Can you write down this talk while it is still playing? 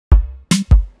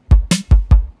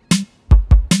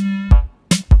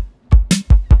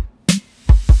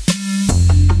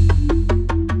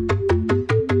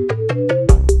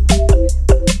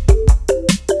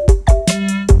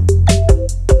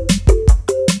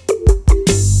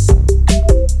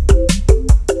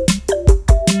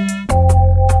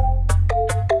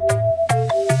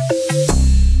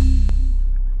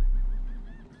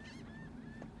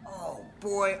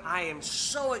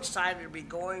excited to be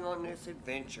going on this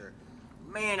adventure.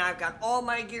 Man, I've got all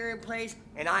my gear in place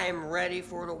and I am ready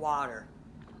for the water.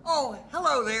 Oh,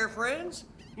 hello there, friends.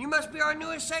 You must be our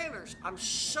newest sailors. I'm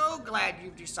so glad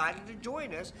you've decided to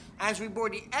join us as we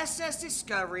board the SS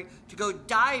Discovery to go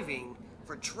diving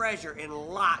for treasure in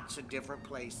lots of different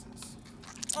places.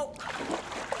 Oh,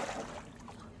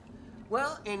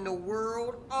 well, in the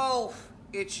world, oh,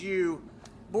 it's you.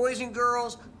 Boys and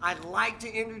girls, I'd like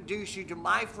to introduce you to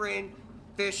my friend,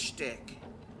 Fishstick.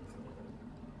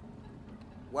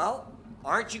 Well,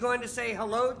 aren't you going to say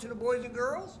hello to the boys and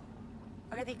girls?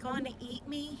 Are they going to eat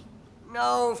me?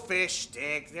 No,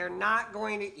 Fishstick, they're not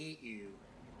going to eat you.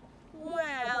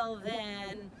 Well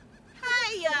then,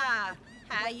 hiya!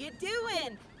 How you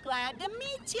doing? Glad to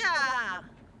meet ya!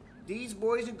 These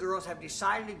boys and girls have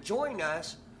decided to join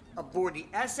us aboard the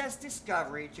SS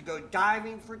Discovery to go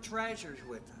diving for treasures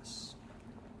with us.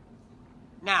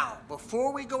 Now,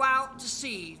 before we go out to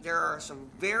sea, there are some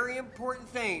very important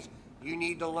things you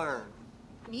need to learn.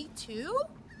 Me too?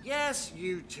 Yes,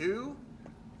 you too.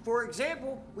 For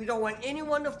example, we don't want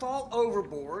anyone to fall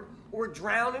overboard or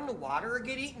drown in the water or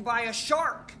get eaten by a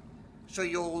shark. So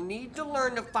you'll need to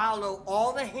learn to follow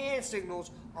all the hand signals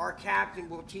our captain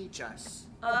will teach us.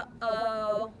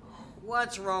 Uh-oh.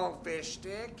 What's wrong,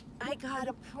 Fishstick? I got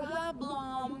a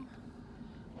problem.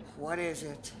 What is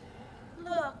it?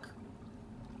 Look.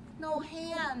 No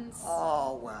hands.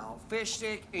 Oh, well,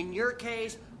 Fishstick, in your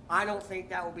case, I don't think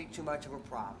that will be too much of a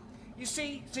problem. You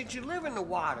see, since you live in the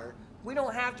water, we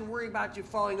don't have to worry about you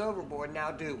falling overboard now,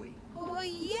 do we? Oh,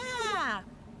 yeah.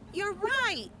 You're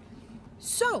right.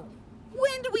 So,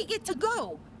 when do we get to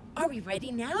go? Are we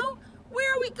ready now?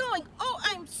 Where are we going? Oh,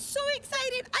 I'm so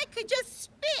excited I could just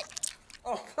spit.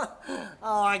 Oh,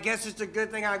 oh, I guess it's a good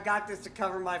thing I've got this to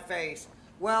cover my face.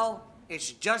 Well,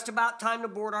 it's just about time to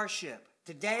board our ship.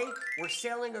 Today, we're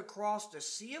sailing across the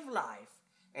Sea of Life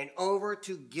and over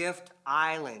to Gift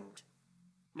Island.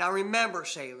 Now remember,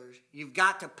 sailors, you've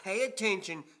got to pay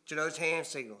attention to those hand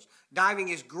signals. Diving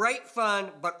is great fun,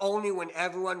 but only when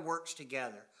everyone works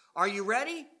together. Are you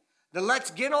ready? Then let's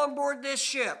get on board this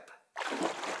ship.